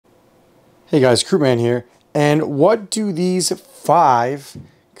Hey guys, Crewman here. And what do these 5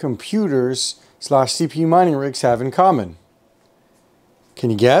 computers / CPU mining rigs have in common? Can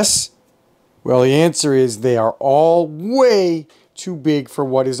you guess? Well, the answer is they are all way too big for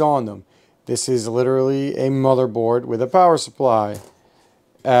what is on them. This is literally a motherboard with a power supply,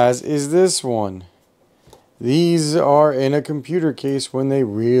 as is this one. These are in a computer case when they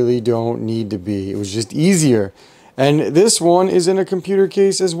really don't need to be. It was just easier. And this one is in a computer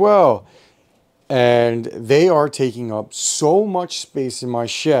case as well. And they are taking up so much space in my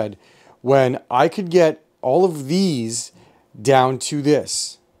shed when I could get all of these down to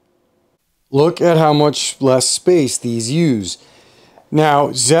this. Look at how much less space these use.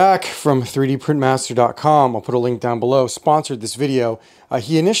 Now, Zach from 3dprintmaster.com, I'll put a link down below, sponsored this video.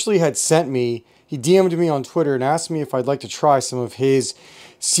 He initially had sent me, he DM'd me on Twitter and asked me if I'd like to try some of his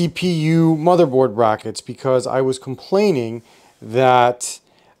CPU motherboard brackets because I was complaining that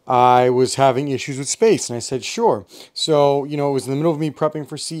I was having issues with space, and I said, sure. So, it was in the middle of me prepping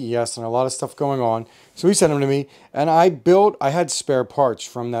for CES and a lot of stuff going on. So he sent them to me, and I had spare parts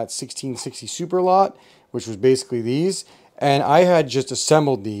from that 1660 Super lot, which was basically these, and I had just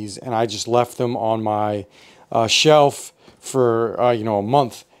assembled these, and I just left them on my shelf for, a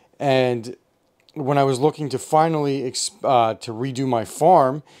month. And when I was looking to finally to redo my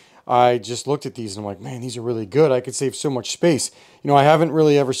farm, I just looked at these and I'm like, man, these are really good. I could save so much space. I haven't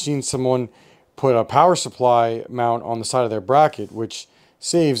really ever seen someone put a power supply mount on the side of their bracket, which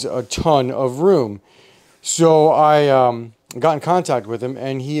saves a ton of room. So I got in contact with him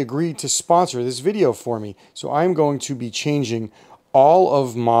and he agreed to sponsor this video for me. So I'm going to be changing all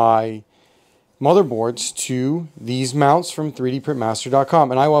of my motherboards to these mounts from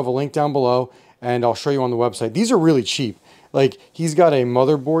 3dprintmaster.com. And I will have a link down below and I'll show you on the website. These are really cheap. Like, he's got a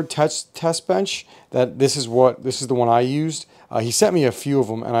motherboard test bench that this is the one I used. He sent me a few of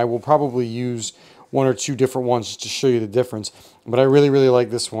them, and I will probably use 1 or 2 different ones just to show you the difference. But I really, really like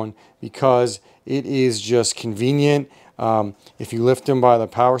this one because it is just convenient. If you lift them by the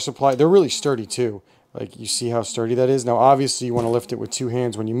power supply, they're really sturdy too. Like, you see how sturdy that is? Now, obviously, you want to lift it with 2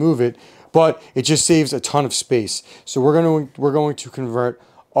 hands when you move it, but it just saves a ton of space. So we're going to convert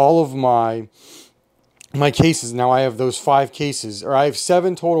all of my cases. Now I have those 5 cases, or I have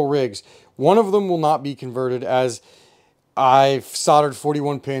 7 total rigs. One of them will not be converted as I've soldered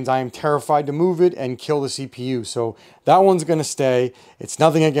 41 pins. I am terrified to move it and kill the CPU. So that one's going to stay. It's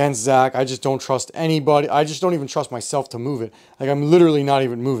nothing against Zach. I just don't trust anybody. I just don't even trust myself to move it. Like, I'm literally not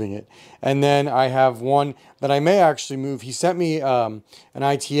even moving it. And then I have one that I may actually move. He sent me an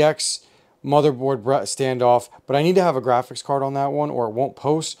ITX motherboard standoff, but I need to have a graphics card on that one or it won't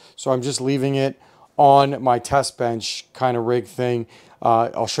post. So I'm just leaving it on my test bench kind of rig thing.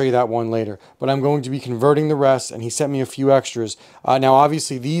 I'll show you that one later. But I'm going to be converting the rest, and he sent me a few extras. Now,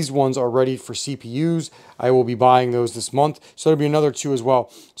 obviously, these ones are ready for CPUs. I will be buying those this month, so there'll be another 2 as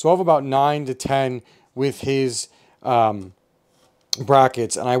well. So I'll have about 9 to 10 with his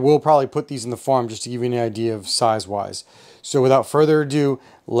brackets, and I will probably put these in the farm just to give you an idea of size-wise. So without further ado,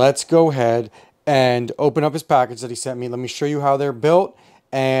 let's go ahead and open up his package that he sent me. Let me show you how they're built,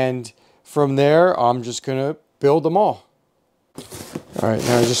 and from there, I'm just going to build them all. All right,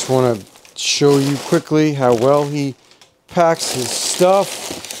 now I just want to show you quickly how well he packs his stuff.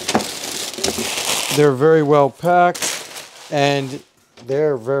 They're very well packed, and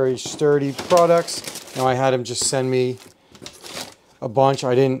they're very sturdy products. Now, I had him just send me a bunch.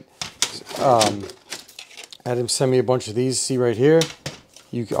 I didn't had him send me a bunch of these. See right here?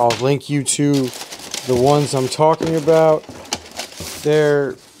 I'll link you to the ones I'm talking about.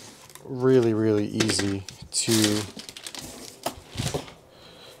 They're really, really easy to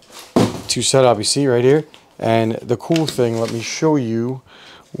set up. You see right here? And the cool thing, let me show you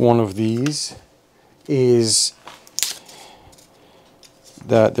one of these, is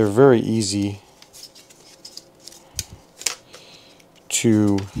that they're very easy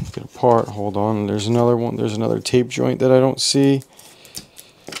to get apart. Hold on, there's another one. There's another tape joint that I don't see.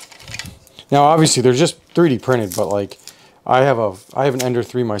 Now, obviously, they're just 3D printed, but like, I have an Ender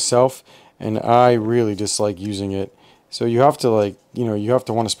 3 myself, and I really dislike using it. So you have to you have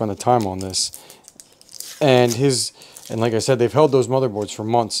to want to spend the time on this. And like I said, they've held those motherboards for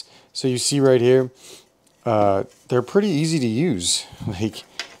months. So you see right here, they're pretty easy to use. Like,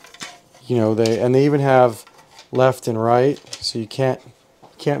 they even have left and right, so you can't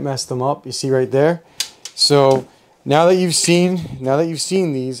mess them up. You see right there. So now that you've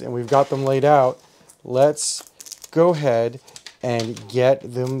seen these and we've got them laid out, let's go ahead and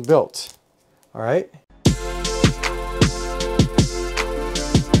get them built. All right.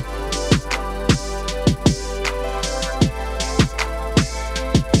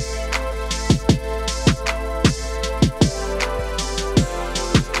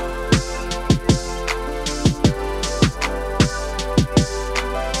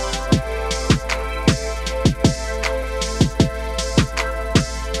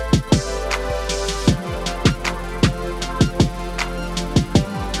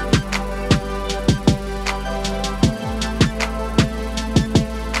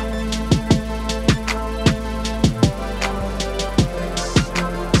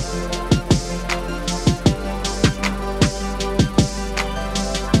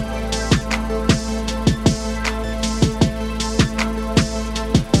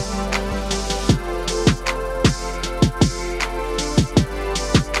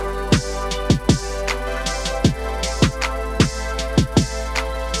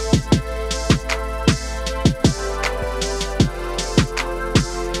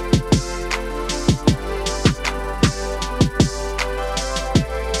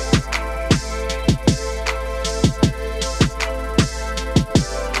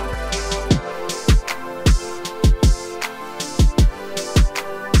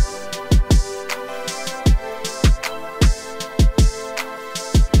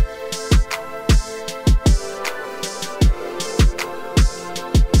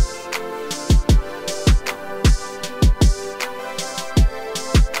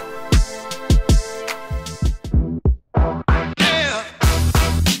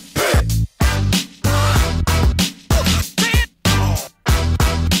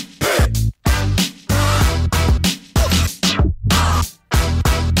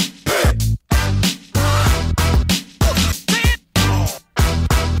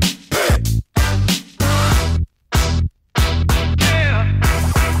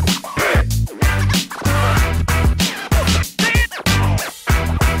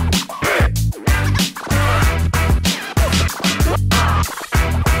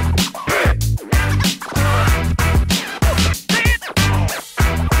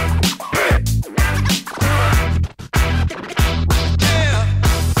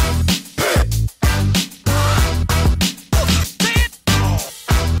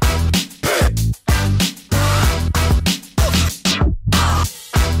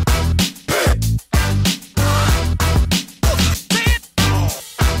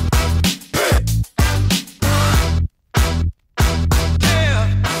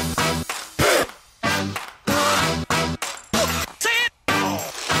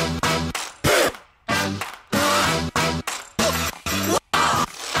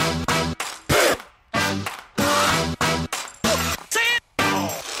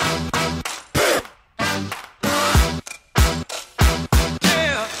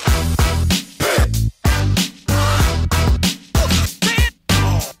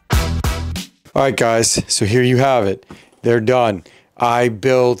 All right, guys, so here you have it. They're done. I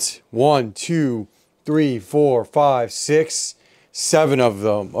built 1, 2, 3, 4, 5, 6, 7 of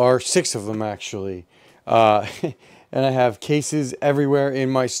them, or 6 of them actually. And I have cases everywhere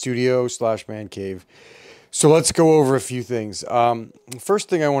in my studio / man cave. So let's go over a few things. The first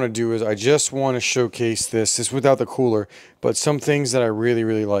thing I want to do is I just want to showcase this without the cooler, but some things that I really,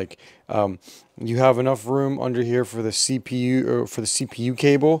 really like. You have enough room under here for the CPU or for the CPU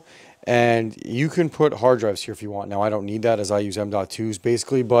cable, and you can put hard drives here if you want. Now I don't need that as I use M.2s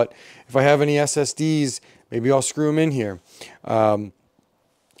basically, but if I have any SSDs, maybe I'll screw them in here.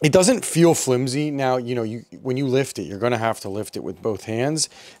 It doesn't feel flimsy. Now, when you lift it, you're going to have to lift it with both hands,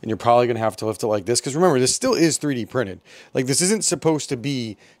 and you're probably going to have to lift it like this, because remember, this still is 3D printed. Like, this isn't supposed to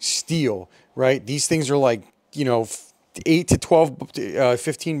be steel, right? These things are like, 8 to 12,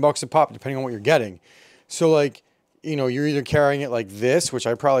 15 bucks a pop, depending on what you're getting. So, like, you're either carrying it like this, which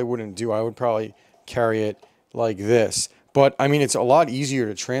I probably wouldn't do. I would probably carry it like this. But, I mean, it's a lot easier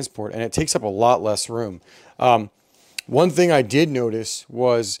to transport, and it takes up a lot less room. One thing I did notice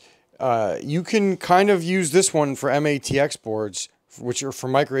was you can kind of use this one for MATX boards, which are for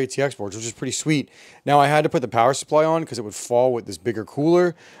micro ATX boards, which is pretty sweet. Now, I had to put the power supply on because it would fall with this bigger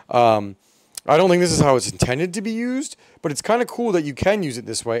cooler. I don't think this is how it's intended to be used, but it's kind of cool that you can use it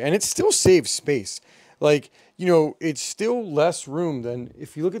this way, and it still saves space. Like, it's still less room than,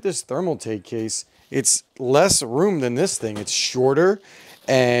 if you look at this Thermaltake case, it's less room than this thing. It's shorter,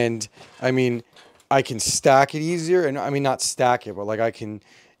 and, I mean, I can stack it easier, and I mean, not stack it, but like I can,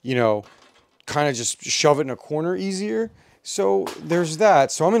 kind of just shove it in a corner easier. So there's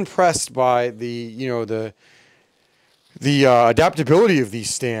that. So I'm impressed by the adaptability of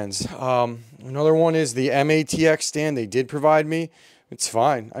these stands. Another one is the MATX stand they did provide me. It's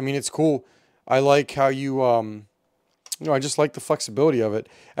fine. I mean, it's cool. I like how I just like the flexibility of it.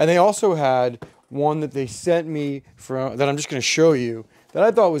 And they also had one that they sent me that I'm just going to show you, that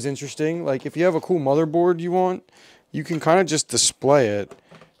I thought was interesting. Like, if you have a cool motherboard you can kind of just display it.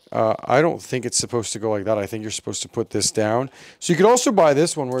 I don't think it's supposed to go like that. I think you're supposed to put this down. So you could also buy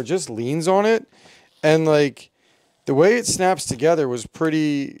this one where it just leans on it, and like the way it snaps together was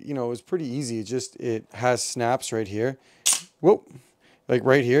pretty, it was pretty easy. It has snaps right here. Whoop. Like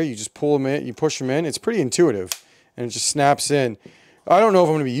right here, you just pull them in, you push them in. It's pretty intuitive, and it just snaps in. I don't know if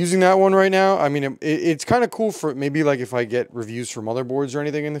I'm going to be using that one right now. I mean, it's kind of cool for maybe like if I get reviews for motherboards or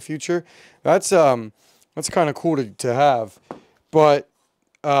anything in the future. That's kind of cool to have. But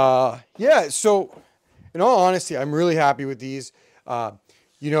yeah, so in all honesty, I'm really happy with these. As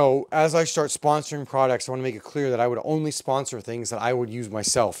I start sponsoring products, I want to make it clear that I would only sponsor things that I would use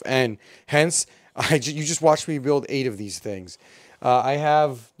myself, and hence you just watched me build 8 of these things. I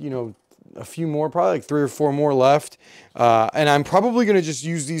have a few more, probably like 3 or 4 more left. And I'm probably going to just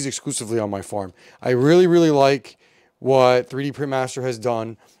use these exclusively on my farm. I really, really like what 3D Printmaster has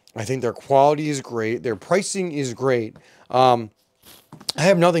done. I think their quality is great. Their pricing is great. I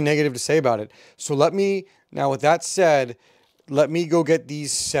have nothing negative to say about it. So now with that said, let me go get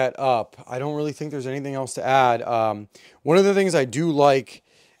these set up. I don't really think there's anything else to add. One of the things I do like,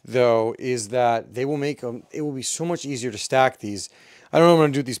 though, is that they will make it will be so much easier to stack these. I don't know what I'm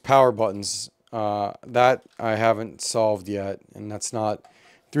going to do with these power buttons. That I haven't solved yet, and that's not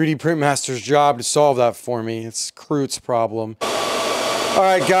 3D Printmaster's job to solve that for me. It's Kroot's problem. All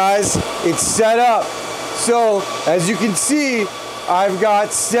right, guys, it's set up. So, as you can see, I've got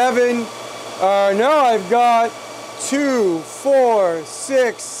 2, 4,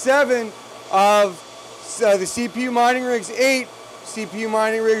 6, 7 of the CPU mining rigs, 8 CPU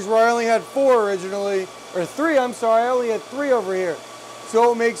mining rigs, where I only had 4 originally, or 3, I'm sorry, I only had 3 over here.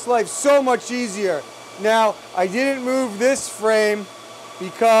 So it makes life so much easier. Now, I didn't move this frame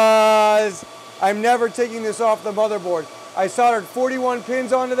because I'm never taking this off the motherboard. I soldered 41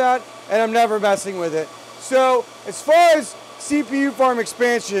 pins onto that, and I'm never messing with it. So, as far as CPU farm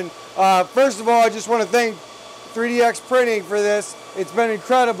expansion, first of all, I just want to thank 3DX Printing for this. It's been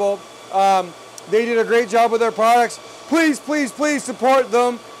incredible. They did a great job with their products. Please, please, please support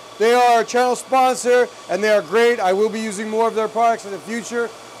them. They are a channel sponsor, and they are great. I will be using more of their products in the future.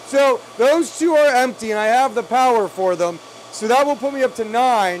 So those 2 are empty, and I have the power for them. So that will put me up to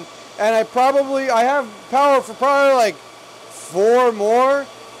 9. And I have power for probably like 4 more.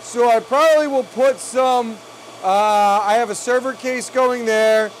 So I probably will put some, I have a server case going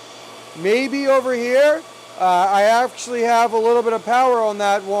there. Maybe over here. I actually have a little bit of power on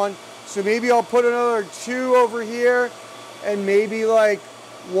that one. So maybe I'll put another 2 over here, and maybe like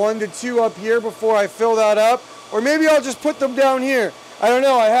 1 to 2 up here before I fill that up. Or maybe I'll just put them down here. I don't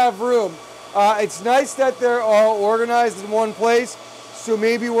know, I have room. It's nice that they're all organized in one place. So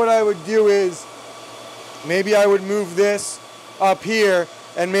maybe what I would do is maybe I would move this up here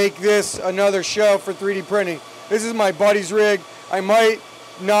and make this another shell for 3D printing. This is my buddy's rig. I might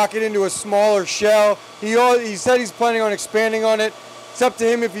knock it into a smaller shell. He said he's planning on expanding on it. It's up to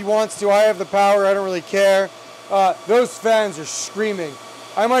him if he wants to. I have the power. I don't really care. Those fans are screaming.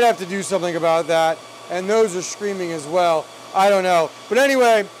 I might have to do something about that. And those are screaming as well. I don't know. But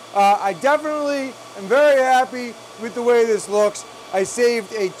anyway, I definitely am very happy with the way this looks. I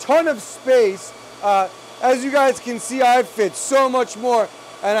saved a ton of space. As you guys can see, I've fit so much more.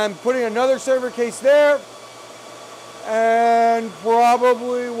 And I'm putting another server case there. And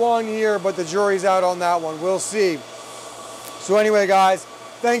probably one here, but the jury's out on that one. We'll see. So anyway, guys,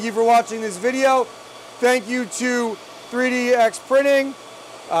 thank you for watching this video. Thank you to 3DX Printing.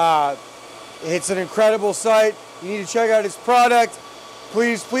 It's an incredible site. You need to check out his product.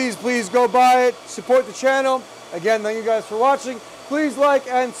 Please, please, please go buy it. Support the channel. Again, thank you guys for watching. Please like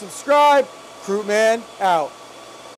and subscribe. Krootman out.